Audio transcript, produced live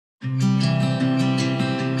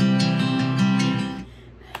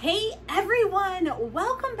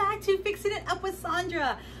welcome back to Fixing It Up with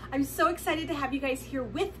Sandra. I'm so excited to have you guys here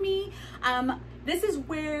with me. This is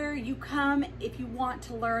where you come if you want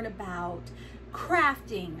to learn about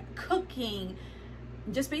crafting, cooking,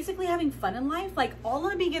 just basically having fun in life, like all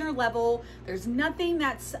on a beginner level. There's nothing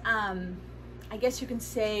that's, I guess you can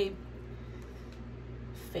say,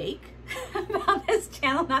 fake about this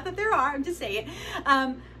channel. Not that there are, I'm just saying.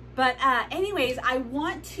 Anyways, I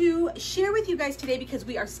want to share with you guys today because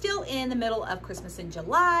we are still in the middle of Christmas in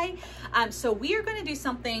July. So we are going to do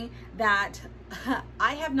something that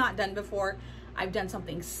I have not done before. I've done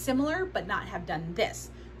something similar, but not have done this.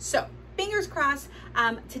 So fingers crossed.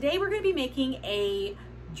 Today we're going to be making a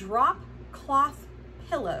drop cloth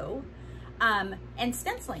pillow and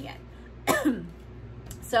stenciling it.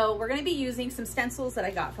 So we're going to be using some stencils that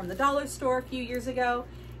I got from the dollar store a few years ago.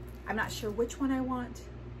 I'm not sure which one I want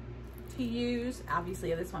to use.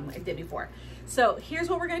 Obviously this one I did before. So here's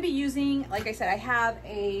what we're going to be using. Like I said, I have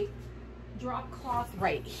a drop cloth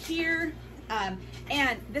right here.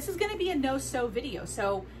 And this is going to be a no-sew video.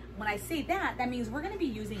 So when I say that, that means we're going to be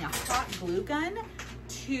using a hot glue gun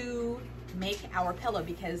to make our pillow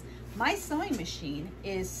because my sewing machine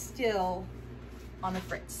is still on the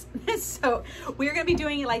fritz. So we're going to be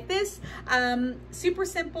doing it like this. Super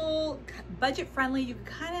simple, budget friendly. You can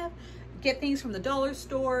kind of get things from the dollar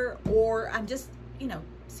store or just, you know,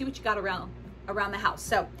 see what you got around the house.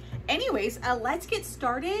 So anyways, let's get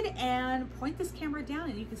started and point this camera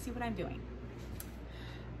down and you can see what I'm doing.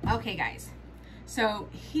 Okay guys, so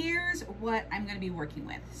here's what I'm going to be working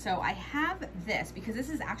with. So I have this because this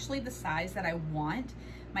is actually the size that I want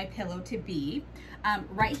my pillow to be.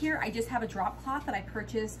 Right here, I just have a drop cloth that I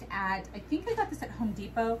purchased at, I think I got this at Home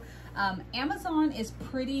Depot. Amazon is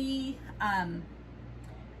pretty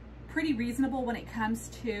reasonable when it comes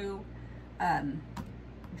to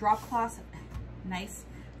drop cloths. Nice,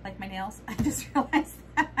 like my nails. I just realized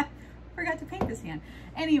that. Forgot to paint this hand.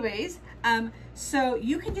 Anyways, so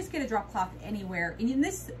you can just get a drop cloth anywhere. And in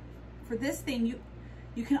this, for this thing,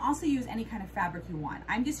 you can also use any kind of fabric you want.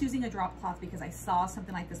 I'm just using a drop cloth because I saw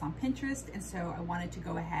something like this on Pinterest, and so I wanted to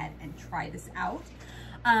go ahead and try this out.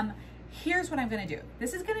 Here's what I'm gonna do.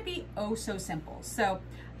 This is gonna be oh so simple. So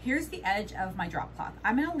here's the edge of my drop cloth.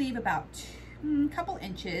 I'm gonna leave about a couple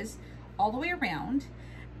inches all the way around,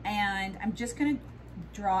 and I'm just gonna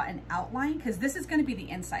draw an outline because this is gonna be the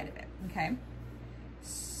inside of it, okay?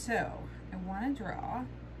 So I wanna draw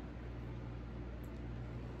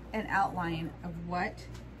an outline of what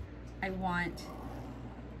I want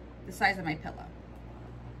the size of my pillow.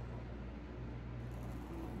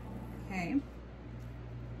 Okay,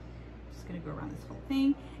 just gonna go around this whole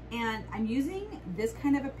thing, and I'm using this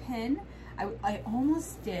kind of a pen. I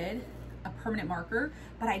almost did a permanent marker,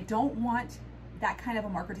 but I don't want that kind of a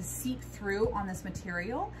marker to seep through on this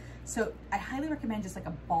material. So I highly recommend just like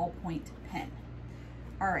a ballpoint pen.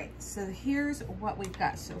 All right, so here's what we've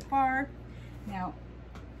got so far. Now,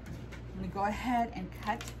 I'm gonna go ahead and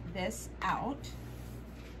cut this out.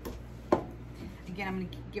 Again, I'm gonna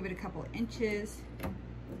give it a couple of inches.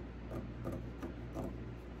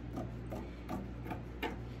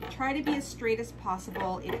 Try to be as straight as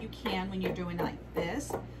possible if you can when you're doing it like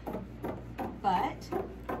this, but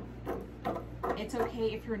it's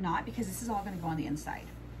okay if you're not because this is all gonna go on the inside.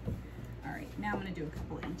 All right, now I'm gonna do a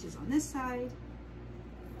couple of inches on this side.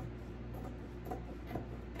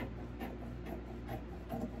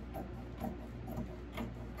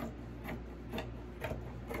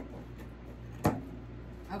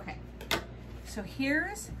 Okay, so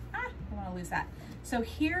here's, I don't wanna lose that. So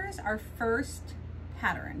here's our first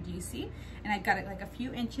pattern, do you see? And I've got it like a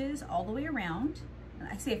few inches all the way around.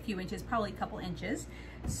 I say a few inches, probably a couple inches.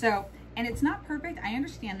 So, and it's not perfect, I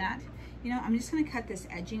understand that. You know, I'm just gonna cut this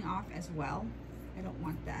edging off as well. I don't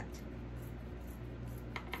want that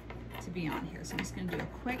to be on here. So I'm just gonna do a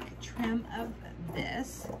quick trim of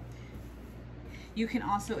this. You can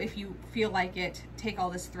also, if you feel like it, take all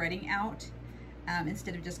this threading out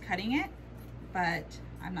instead of just cutting it, but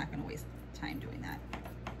I'm not gonna waste time doing that.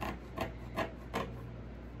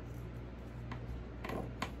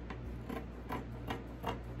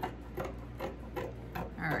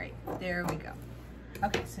 All right, there we go.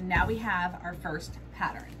 Okay, so now we have our first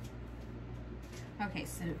pattern. Okay,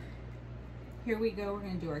 so here we go. We're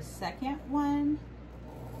gonna do our second one.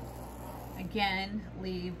 Again,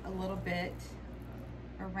 leave a little bit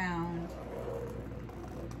around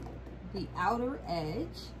the outer edge.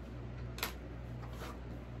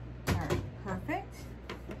 All right, perfect.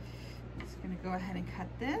 Just gonna go ahead and cut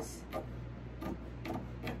this.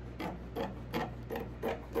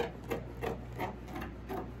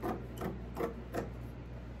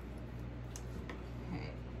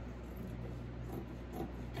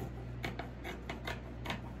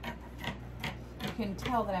 can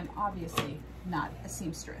tell that I'm obviously not a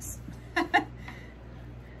seamstress. All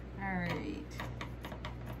right.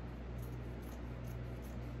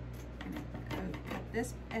 I'm gonna cut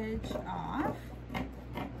this edge off.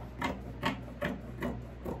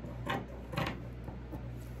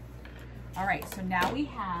 All right, so now we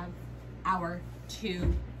have our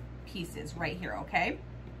 2 pieces right here, okay?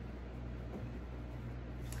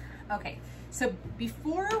 Okay, so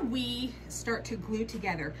before we start to glue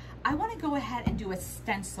together, I wanna go ahead and do a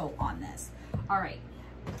stencil on this. All right,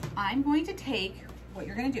 I'm going to take, what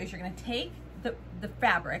you're gonna do is you're gonna take the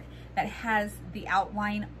fabric that has the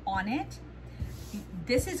outline on it.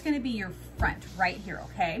 This is gonna be your front right here,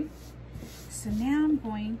 okay? So now I'm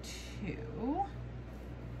going to,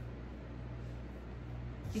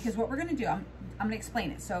 because what we're gonna do, I'm gonna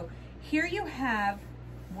explain it. So here you have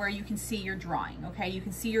where you can see your drawing, okay? You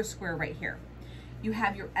can see your square right here. You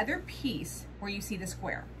have your other piece where you see the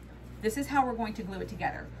square. This is how we're going to glue it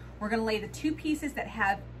together. We're gonna lay the 2 pieces that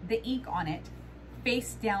have the ink on it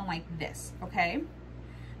face down like this, okay?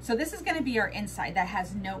 So this is gonna be our inside that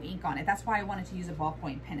has no ink on it. That's why I wanted to use a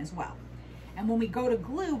ballpoint pen as well. And when we go to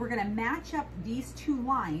glue, we're gonna match up these 2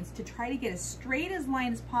 lines to try to get as straight as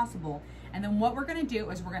line as possible. And then what we're gonna do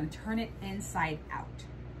is we're gonna turn it inside out.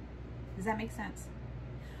 Does that make sense?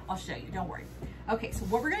 I'll show you, don't worry. Okay, so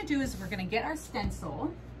what we're gonna do is we're gonna get our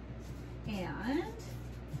stencil, and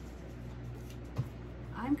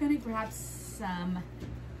I'm gonna grab some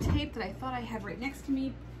tape that I thought I had right next to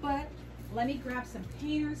me, but let me grab some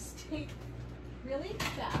painter's tape really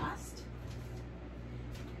fast.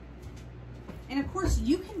 And of course,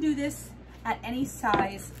 you can do this at any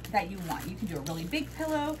size that you want. You can do a really big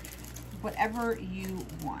pillow, whatever you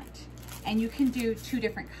want. And you can do 2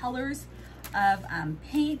 different colors of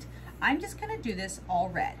paint. I'm just gonna do this all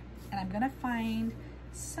red, and I'm gonna find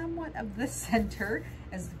somewhat of the center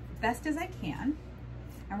as best as I can.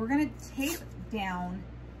 And we're gonna tape down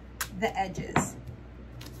the edges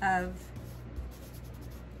of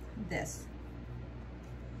this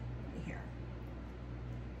right here.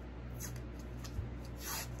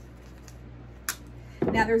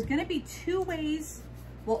 Now there's gonna be 2 ways,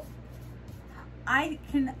 well, I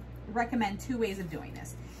can recommend 2 ways of doing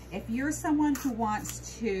this. If you're someone who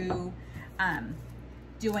wants to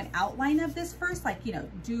do an outline of this first, like, you know,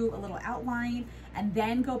 do a little outline and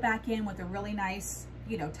then go back in with a really nice,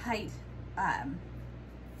 you know, tight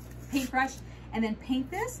paintbrush and then paint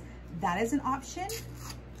this, that is an option.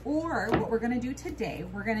 Or what we're gonna do today,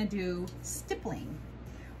 we're gonna do stippling,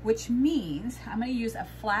 which means I'm gonna use a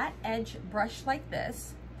flat edge brush like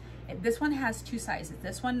this. This one has 2 sizes.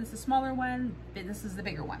 This one is the smaller one, this is the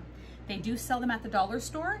bigger one. They do sell them at the dollar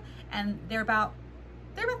store, and they're about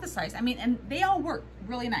the size. I mean, and they all work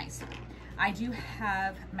really nice. I do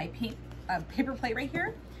have my paint paper plate right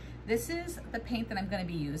here. This is the paint that I'm gonna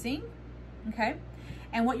be using, okay?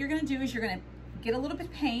 And what you're gonna do is you're gonna get a little bit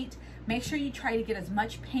of paint. Make sure you try to get as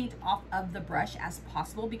much paint off of the brush as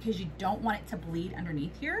possible because you don't want it to bleed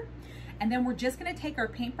underneath here. And then we're just gonna take our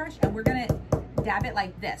paintbrush and we're gonna dab it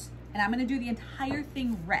like this. And I'm gonna do the entire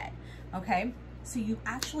thing red, okay? So you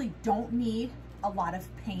actually don't need a lot of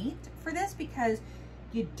paint for this because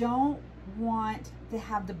you don't want to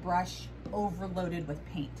have the brush overloaded with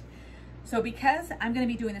paint. So because I'm gonna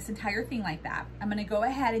be doing this entire thing like that, I'm gonna go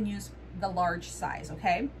ahead and use the large size,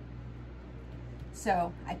 okay?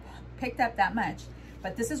 So I picked up that much,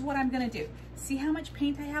 but this is what I'm gonna do. See how much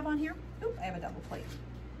paint I have on here? Oop, I have a double plate.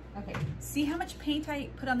 Okay, see how much paint I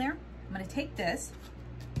put on there? I'm gonna take this,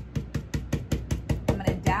 I'm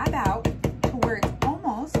gonna dab out to where it's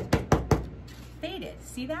almost faded.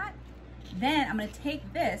 See that? Then I'm gonna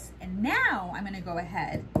take this, and now I'm gonna go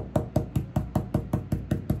ahead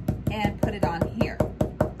and put it on here.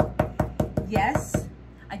 Yes,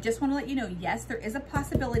 I just wanna let you know, yes, there is a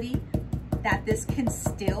possibility that this can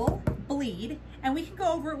still bleed, and we can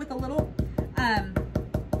go over it with a little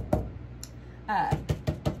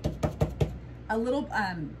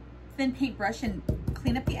thin paintbrush and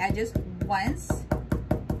clean up the edges once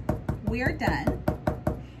we are done.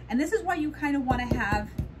 And this is why you kind of want to have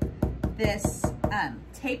this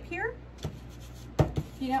tape here,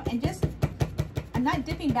 you know, and just, I'm not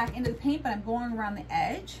dipping back into the paint, but I'm going around the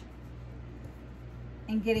edge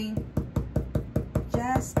and getting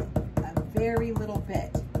just a very little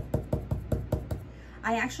bit.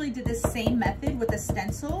 I actually did this same method with a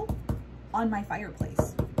stencil on my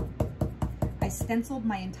fireplace. I stenciled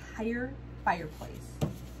my entire fireplace.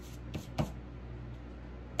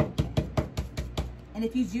 And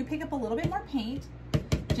if you do pick up a little bit more paint,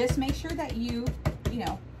 just make sure that you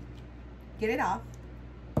know, get it off.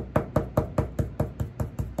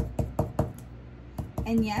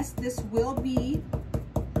 And yes, this will be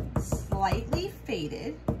slightly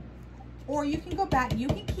faded, or you can go back, you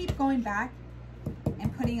can keep going back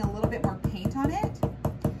and putting a little bit more paint on it.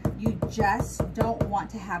 You just don't want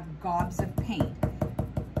to have gobs of paint.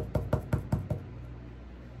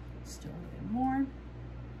 Still a little bit more.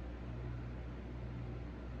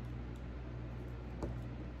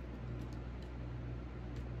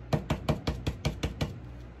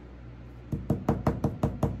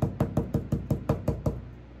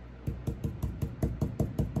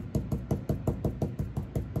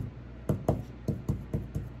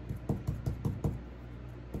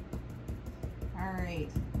 All right.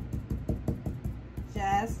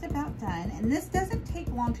 Just about done, and this doesn't take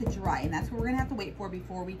long to dry, and that's what we're gonna have to wait for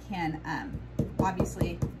before we can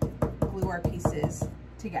obviously glue our pieces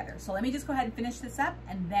together. So let me just go ahead and finish this up,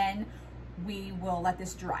 and then we will let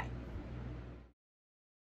this dry.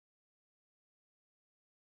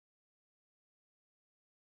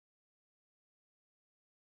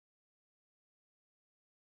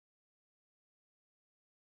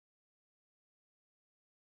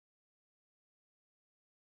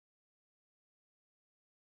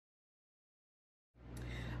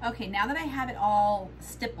 Okay, now that I have it all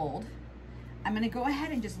stippled, I'm gonna go ahead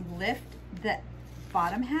and just lift the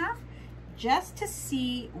bottom half just to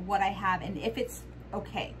see what I have and if it's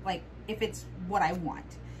okay, like if it's what I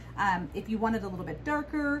want. If you want it a little bit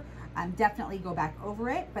darker, definitely go back over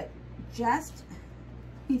it, but just,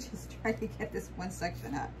 let me just try to get this one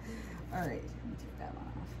section up. All right, let me take that one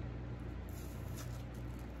off.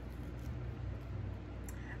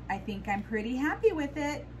 I think I'm pretty happy with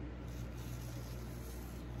it.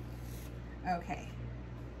 Okay,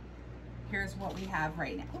 here's what we have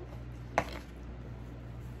right now.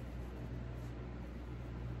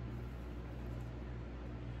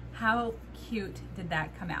 How cute did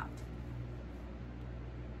that come out?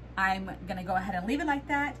 I'm gonna go ahead and leave it like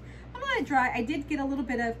that. I'm gonna dry. I did get a little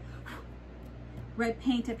bit of red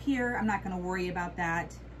paint up here. I'm not gonna worry about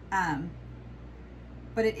that.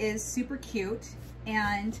 But it is super cute,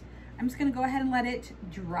 and I'm just gonna go ahead and let it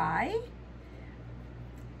dry.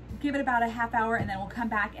 Give it about a half hour, and then we'll come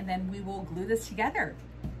back and then we will glue this together.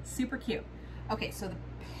 Super cute. Okay, so the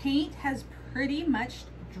paint has pretty much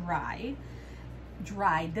dried.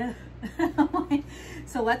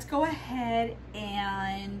 So let's go ahead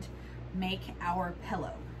and make our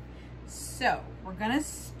pillow. So we're gonna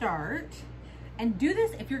start and do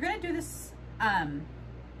this. If you're gonna do this on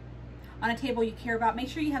a table you care about, make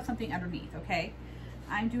sure you have something underneath, okay?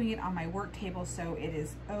 I'm doing it on my work table, so it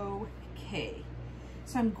is okay.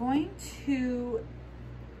 So I'm going to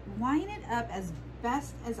line it up as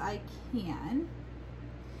best as I can.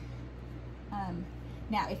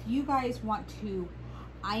 Now, if you guys want to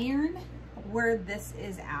iron where this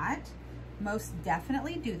is at, most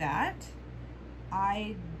definitely do that.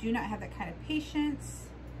 I do not have that kind of patience,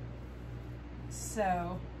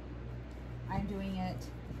 so I'm doing it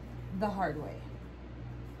the hard way.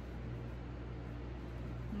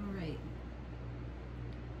 All right.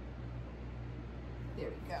 There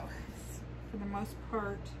we go. For the most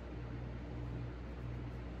part,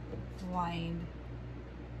 lined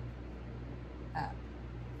up.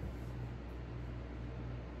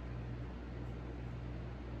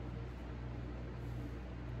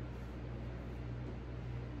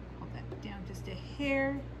 Hold that down just a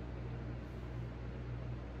hair.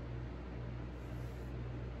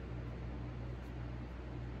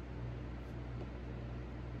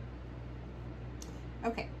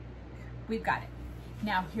 Okay, we've got it.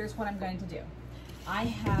 Now, here's what I'm going to do. I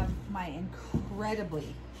have my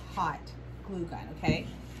incredibly hot glue gun, okay?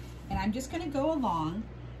 And I'm just gonna go along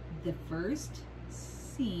the first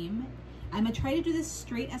seam. I'm gonna try to do this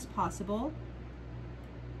straight as possible.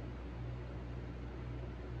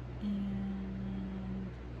 And,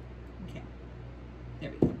 okay,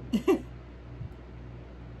 there we go.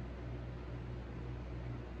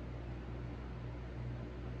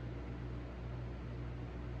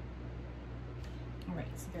 All right,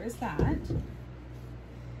 so there's that. And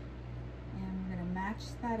we're gonna match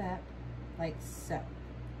that up like so.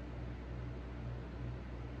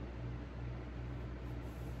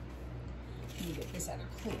 Let me get this other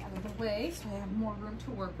plate out of the way so I have more room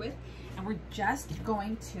to work with. And we're just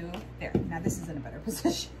going to, there, now this is in a better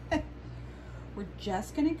position. We're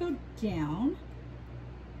just gonna go down.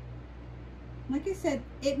 Like I said,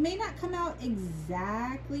 it may not come out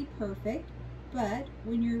exactly perfect, but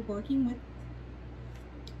when you're working with,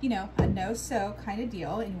 you know, a no-sew kind of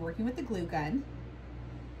deal and you're working with the glue gun,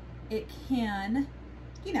 it can,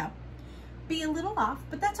 you know, be a little off,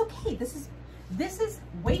 but that's okay. This is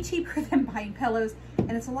way cheaper than buying pillows,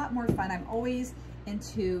 and it's a lot more fun. I'm always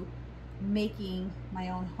into making my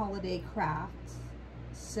own holiday crafts.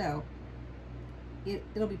 So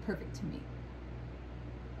it'll be perfect to me.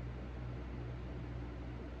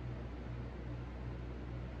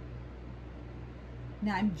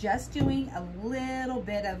 Now I'm just doing a little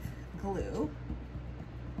bit of glue.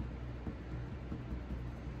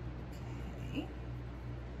 Okay.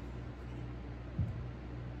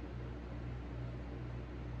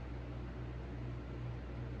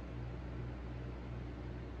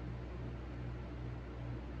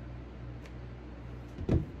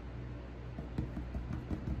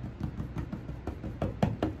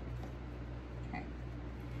 Okay.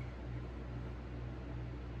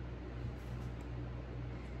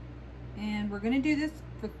 And we're going to do this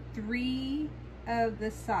for 3 of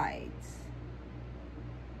the sides.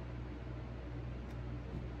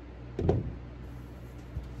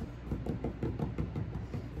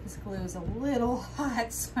 This glue is a little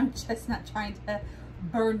hot, so I'm just not trying to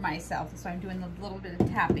burn myself. So I'm doing a little bit of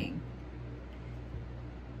tapping.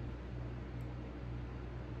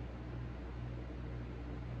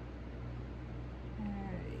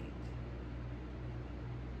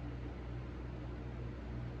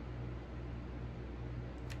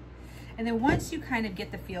 And then once you kind of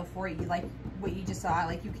get the feel for it, you like what you just saw,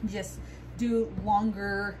 like you can just do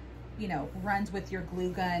longer, you know, runs with your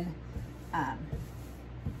glue gun. All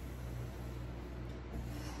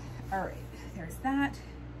right, there's that.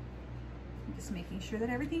 I'm just making sure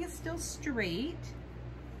that everything is still straight,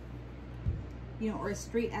 you know, or as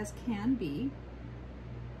straight as can be.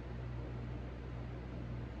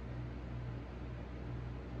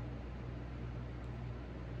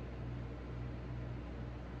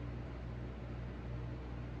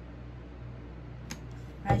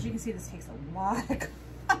 As you can see, this takes a lot of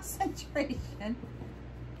concentration.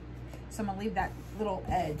 So I'm gonna leave that little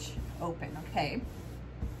edge open, okay?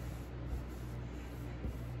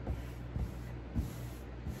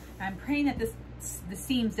 I'm praying that the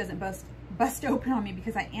seams doesn't bust open on me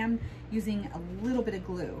because I am using a little bit of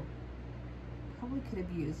glue. Probably could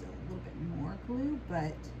have used a little bit more glue,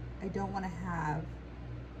 but I don't want to have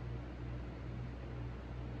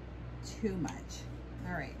too much.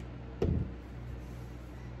 All right.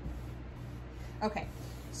 Okay,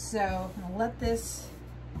 so I'm gonna let this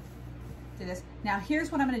do this. Now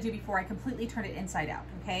here's what I'm gonna do before I completely turn it inside out,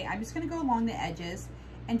 okay? I'm just gonna go along the edges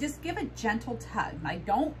and just give a gentle tug. I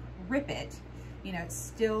don't rip it, you know, it's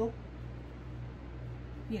still,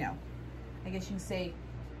 you know, I guess you can say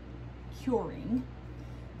curing.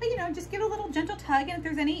 But you know, just give it a little gentle tug, and if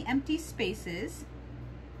there's any empty spaces.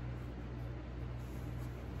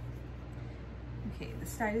 Okay, this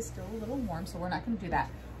side is still a little warm, so we're not gonna do that.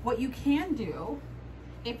 What you can do,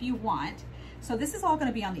 if you want, so this is all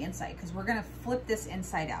gonna be on the inside because we're gonna flip this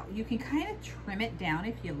inside out. You can kind of trim it down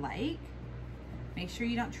if you like. Make sure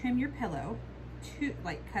you don't trim your pillow to,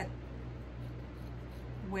 like, cut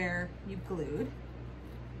where you glued.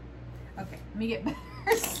 Okay, let me get better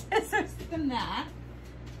scissors than that.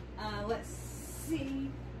 Let's see.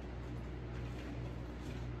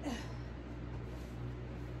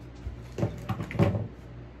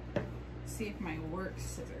 See if my work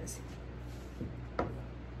scissors.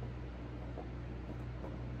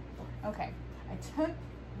 Okay, I took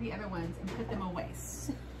the other ones and put them away.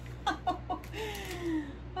 So,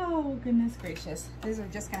 oh goodness gracious. These are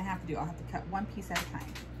just gonna have to do. I'll have to cut one piece at a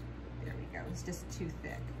time. There we go, it's just too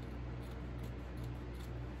thick.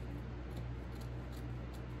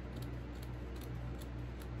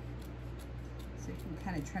 So you can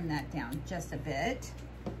kind of trim that down just a bit.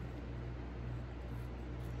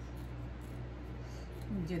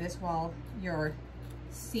 Do this while your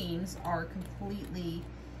seams are completely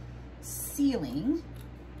sealing.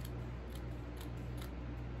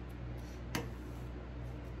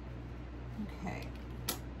 Okay.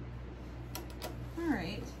 All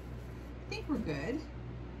right. I think we're good.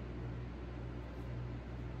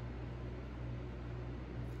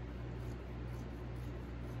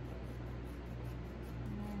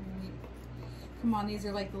 Come on, these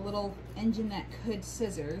are like the little engine that could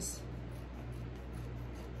scissors.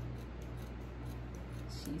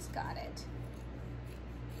 She's got it.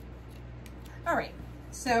 All right,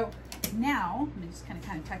 so now, let me just kind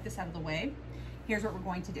of tuck this out of the way. Here's what we're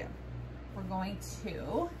going to do. We're going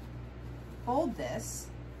to fold this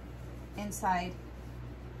inside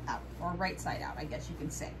out, or right side out, I guess you can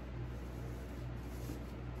say.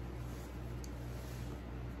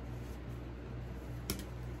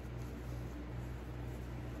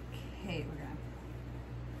 Okay, we're gonna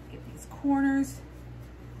get these corners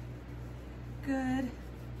good.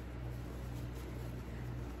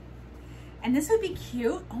 And this would be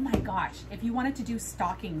cute, oh my gosh, if you wanted to do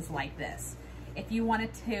stockings like this. If you wanted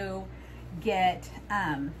to, get,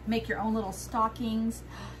 make your own little stockings.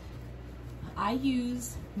 I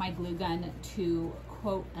use my glue gun to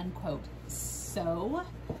quote unquote sew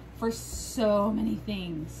for so many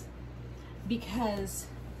things because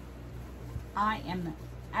I am,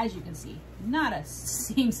 as you can see, not a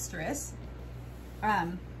seamstress.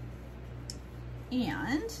 And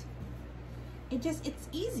it's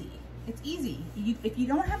easy. It's easy. If you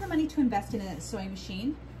don't have the money to invest in a sewing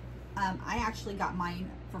machine, I actually got mine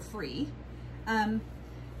for free.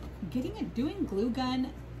 Doing glue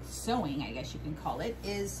gun sewing, I guess you can call it,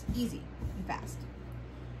 is easy and fast.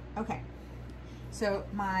 Okay, so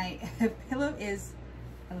my pillow is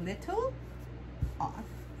a little off.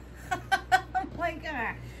 Oh my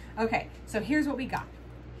God. Okay, so here's what we got.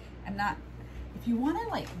 If you want to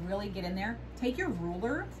like really get in there, take your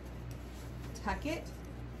ruler, tuck it.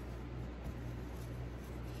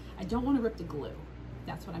 I don't want to rip the glue.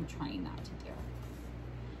 That's what I'm trying not to do.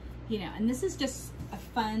 You know, and this is just a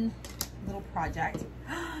fun little project.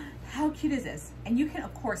 How cute is this? And you can,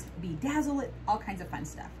 of course, bedazzle it, all kinds of fun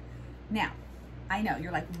stuff. Now, I know,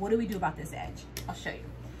 you're like, what do we do about this edge? I'll show you.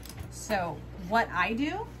 So what I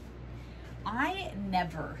do, I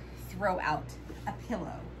never throw out a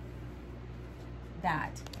pillow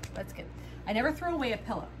I never throw away a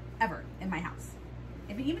pillow, ever, in my house.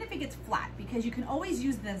 Even if it gets flat, because you can always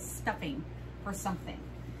use the stuffing for something.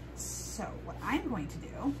 So what I'm going to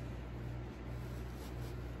do,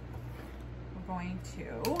 we're going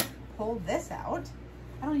to pull this out.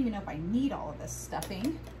 I don't even know if I need all of this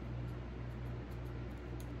stuffing.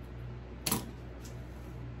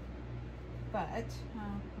 But,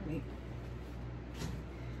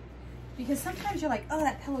 because sometimes you're like, oh,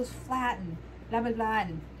 that pillow's flat and blah, blah, blah,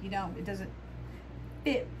 and you know, it doesn't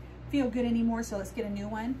feel good anymore, so let's get a new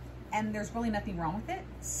one. And there's really nothing wrong with it.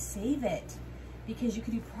 Save it, because you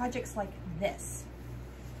can do projects like this.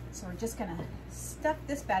 So we're just gonna stuff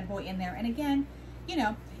this bad boy in there. And again, you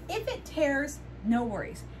know, if it tears, no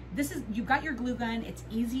worries. You've got your glue gun, it's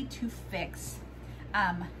easy to fix.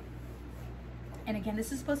 And again,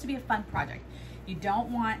 this is supposed to be a fun project. You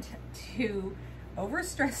don't want to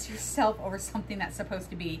overstress yourself over something that's supposed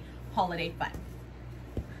to be holiday fun.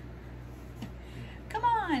 Come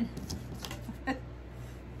on.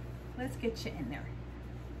 Let's get you in there.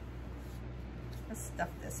 Let's stuff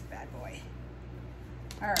this bad boy.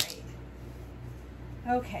 All right.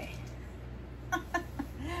 Okay.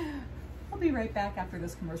 I'll be right back after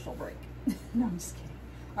this commercial break. No, I'm just kidding.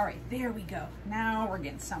 All right, there we go. Now we're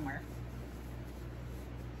getting somewhere.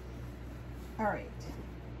 All right.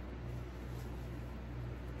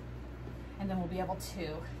 And then we'll be able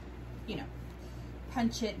to, you know,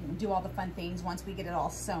 punch it and do all the fun things once we get it all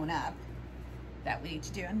sewn up that we need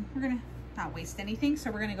to do. And we're gonna not waste anything, so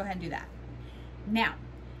we're gonna go ahead and do that. Now,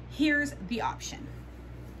 here's the option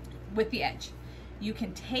with the edge. You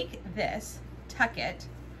can take this, tuck it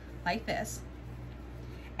like this,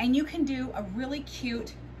 and you can do a really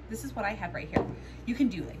cute, this is what I had right here. You can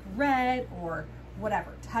do like red or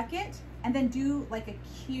whatever, tuck it, and then do like a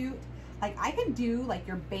cute, like I can do like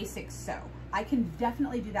your basic sew. I can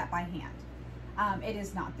definitely do that by hand. It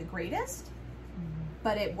is not the greatest,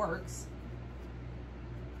 but it works.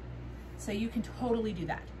 So you can totally do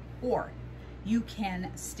that. Or you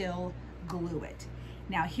can still glue it.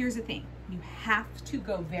 Now here's the thing, you have to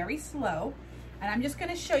go very slow. And I'm just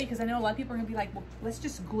gonna show you, because I know a lot of people are gonna be like, well, let's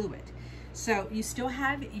just glue it. So you still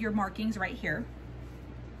have your markings right here.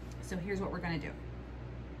 So here's what we're gonna do.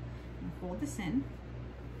 I'm gonna fold this in.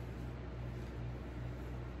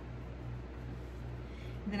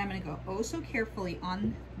 And then I'm gonna go oh so carefully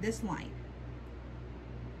on this line.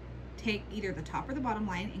 Take either the top or the bottom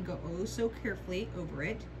line and go oh so carefully over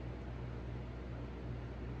it.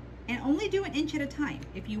 And only do an inch at a time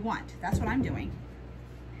if you want. That's what I'm doing.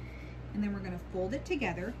 And then we're gonna fold it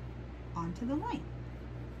together onto the line.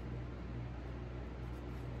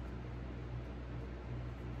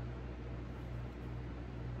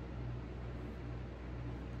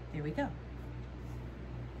 There we go.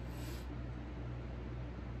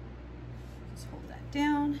 Just hold that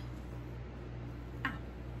down. Ah.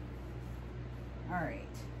 All right.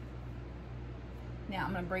 Now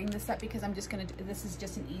I'm gonna bring this up because I'm just gonna, this is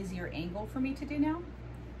just an easier angle for me to do now.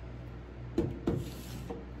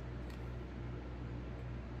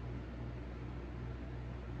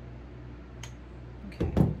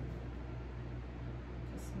 Okay.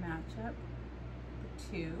 Just match up the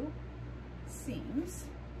two seams,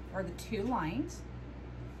 or the two lines.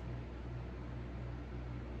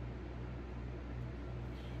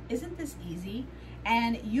 Isn't this easy?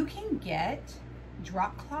 And you can get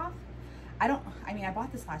drop cloth. I mean, I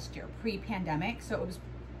bought this last year, pre-pandemic, so it was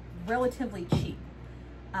relatively cheap.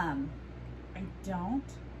 I don't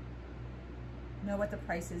know what the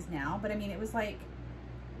price is now, but I mean, it was like,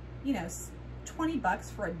 you know, 20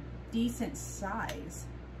 bucks for a decent size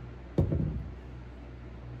piece. Okay,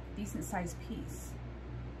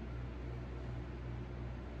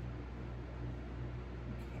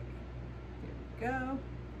 there we go.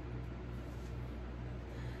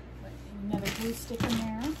 Put another glue stick in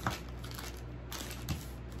there.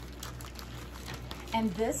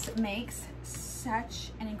 And this makes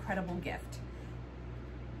such an incredible gift.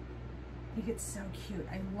 I think it's so cute.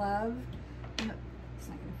 I love, it's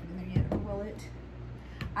not gonna fit in there yet, or will it?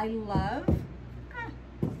 I love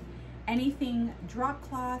anything drop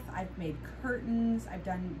cloth. I've made curtains, I've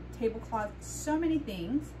done tablecloth, so many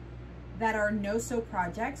things that are no-sew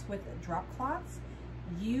projects with drop cloths.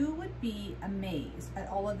 You would be amazed at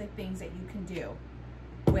all of the things that you can do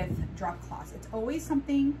with drop cloths. It's always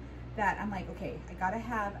something that I'm like, okay, I gotta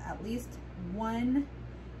have at least one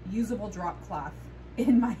usable drop cloth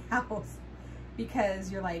in my house, because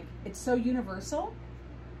you're like, it's so universal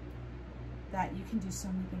that you can do so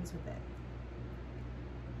many things with it.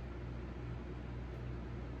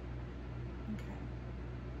 Okay.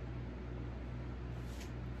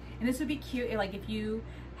 And this would be cute, like if you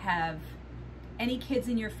have any kids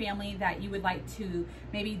in your family that you would like to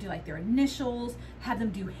maybe do like their initials, have them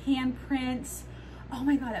do handprints. Oh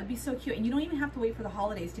my God, that would be so cute. And you don't even have to wait for the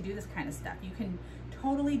holidays to do this kind of stuff. You can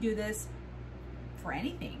totally do this for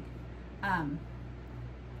anything. And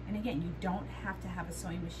again, you don't have to have a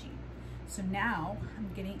sewing machine. So now I'm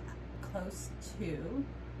getting close to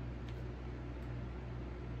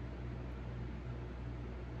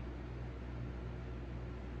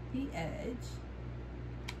the edge.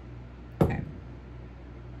 Okay.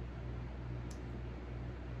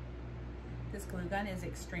 This glue gun is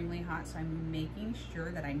extremely hot, so I'm making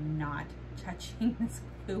sure that I'm not touching this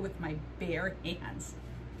glue with my bare hands.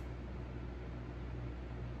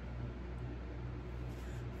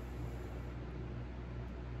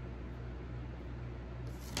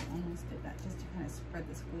 I almost did that just to kind of spread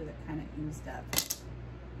this glue that kind of oozed up.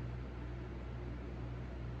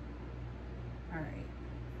 All right.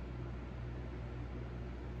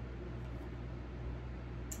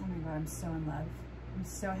 Oh my God, I'm so in love. I'm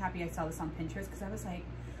so happy I saw this on Pinterest, because I was like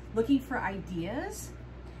looking for ideas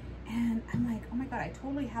and I'm like, oh my God, I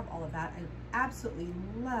totally have all of that. I absolutely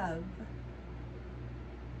love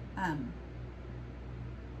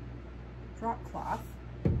drop cloth.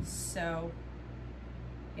 So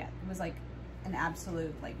yeah, it was like an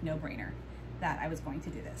absolute like no-brainer that I was going to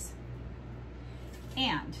do this.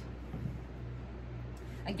 And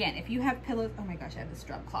again, if you have pillows, oh my gosh, I have this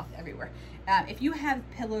drop cloth everywhere. If you have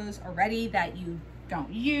pillows already that you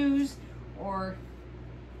don't use or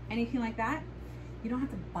anything like that, you don't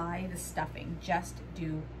have to buy the stuffing, just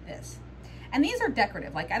do this. And these are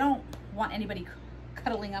decorative. Like, I don't want anybody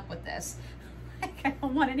cuddling up with this. Like, I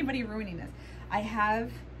don't want anybody ruining this. I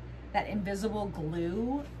have that invisible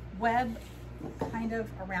glue web kind of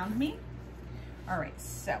around me. All right,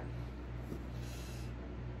 so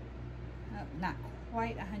not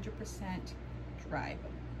quite 100% dry.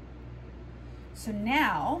 So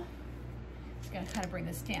now, I'm just gonna kind of bring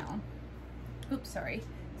this down. Oops, sorry,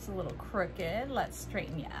 it's a little crooked. Let's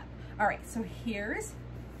straighten you up. All right, so here's,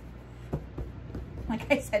 like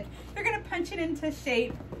I said, you're gonna punch it into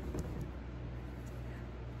shape.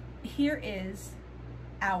 Here is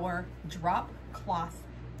our drop cloth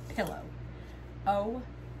pillow. Oh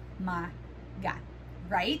my God,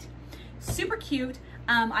 right? Super cute.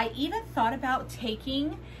 I even thought about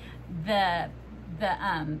taking the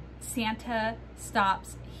Santa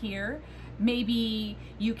stops here. Maybe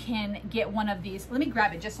you can get one of these. Let me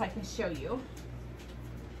grab it just so I can show you.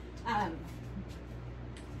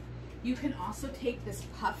 You can also take this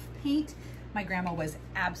puff paint. My grandma was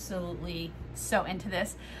absolutely so into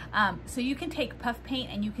this. So you can take puff paint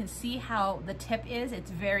and you can see how the tip is.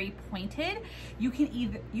 It's very pointed. You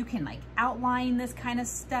can like outline this kind of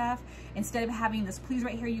stuff. Instead of having this please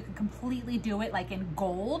right here, you can completely do it like in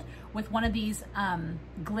gold with one of these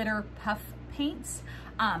glitter puff paints.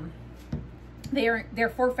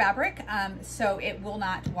 They're for fabric, so it will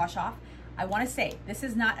not wash off. I want to say this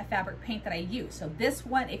is not a fabric paint that I use. So this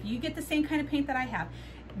one, if you get the same kind of paint that I have,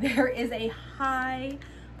 there is a high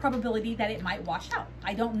probability that it might wash out.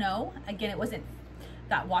 I don't know. Again, it wasn't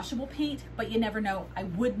that washable paint, but you never know. I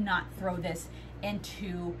would not throw this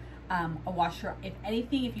into a washer. If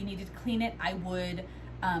anything, if you needed to clean it, I would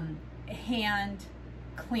hand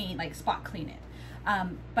clean, like spot clean it.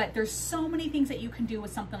 But there's so many things that you can do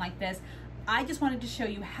with something like this. I just wanted to show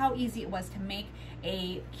you how easy it was to make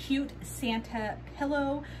a cute Santa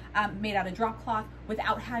pillow made out of drop cloth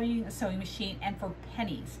without having a sewing machine, and for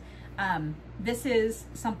pennies. This is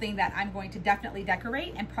something that I'm going to definitely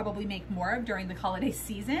decorate and probably make more of during the holiday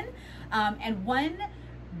season. And one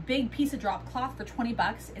big piece of drop cloth for 20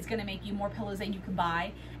 bucks is gonna make you more pillows than you can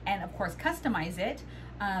buy, and of course customize it,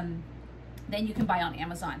 than you can buy on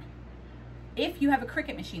Amazon. If you have a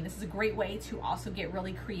Cricut machine, this is a great way to also get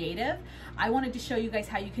really creative. I wanted to show you guys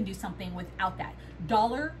how you can do something without that.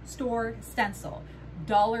 Dollar store stencil,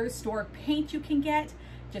 dollar store paint you can get.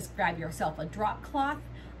 Just grab yourself a drop cloth,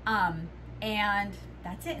 and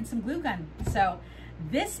that's it, and some glue gun. So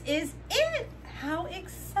this is it. How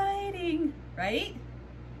exciting, right?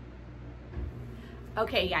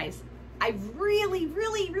 Okay, guys, I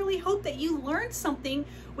really hope that you learned something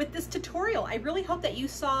with this tutorial. I really hope that you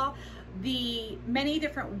saw the many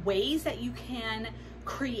different ways that you can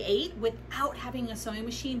create without having a sewing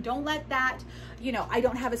machine. Don't let that, you know, I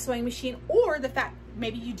don't have a sewing machine, or the fact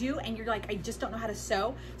maybe you do and you're like, I just don't know how to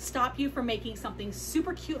sew, stop you from making something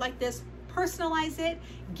super cute like this. Personalize it,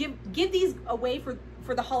 give these away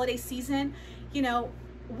for the holiday season. You know,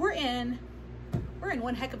 we're in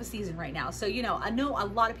one heck of a season right now. So, you know, I know a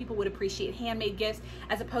lot of people would appreciate handmade gifts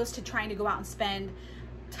as opposed to trying to go out and spend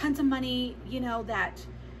tons of money, you know, that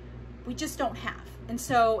we just don't have. And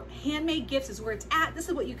so handmade gifts is where it's at. This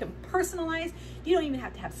is what you can personalize. You don't even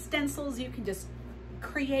have to have stencils. You can just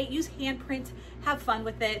create, use handprint, have fun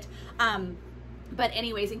with it. But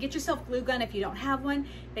anyways, and get yourself glue gun if you don't have one.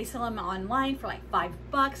 They sell them online for like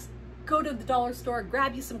 $5. Go to the dollar store,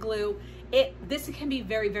 grab you some glue. This can be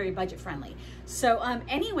very budget friendly. So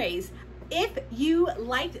anyways, if you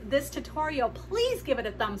liked this tutorial, please give it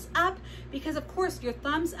a thumbs up, because of course your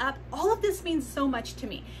thumbs up, all of this means so much to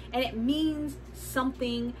me, and it means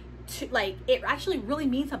something to, like, it actually really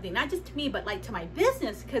means something, not just to me, but like to my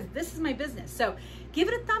business, because this is my business. So give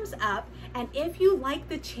it a thumbs up. And if you like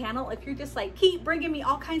the channel, if you're just like, keep bringing me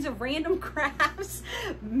all kinds of random crafts,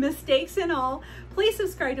 mistakes and all, please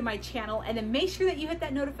subscribe to my channel, and then make sure that you hit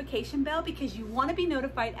that notification bell, because you want to be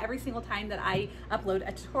notified every single time that I upload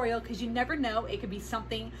a tutorial, because you never know, it could be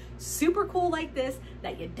something super cool like this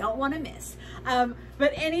that you don't want to miss.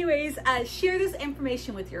 But anyways, share this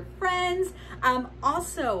information with your friends.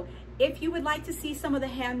 Also, if you would like to see some of the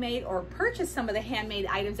handmade or purchase some of the handmade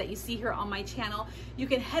items that you see here on my channel, you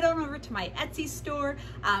can head on over to my Etsy store.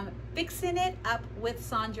 Fixing It Up with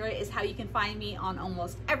Sandra is how you can find me on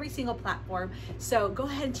almost every single platform. So go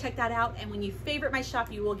ahead and check that out. And when you favorite my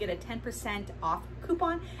shop, you will get a 10% off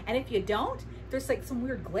coupon. And if you don't, if there's like some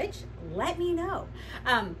weird glitch, let me know.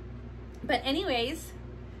 But anyways,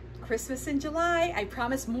 Christmas in July. I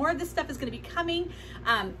promise more of this stuff is going to be coming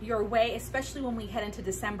your way, especially when we head into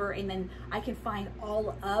December, and then I can find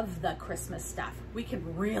all of the Christmas stuff. We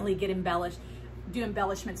can really get do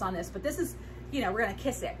embellishments on this, but this is, you know, we're going to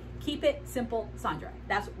kiss it. Keep it simple, Sandra.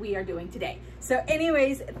 That's what we are doing today. So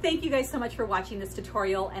anyways, thank you guys so much for watching this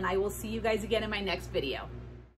tutorial, and I will see you guys again in my next video.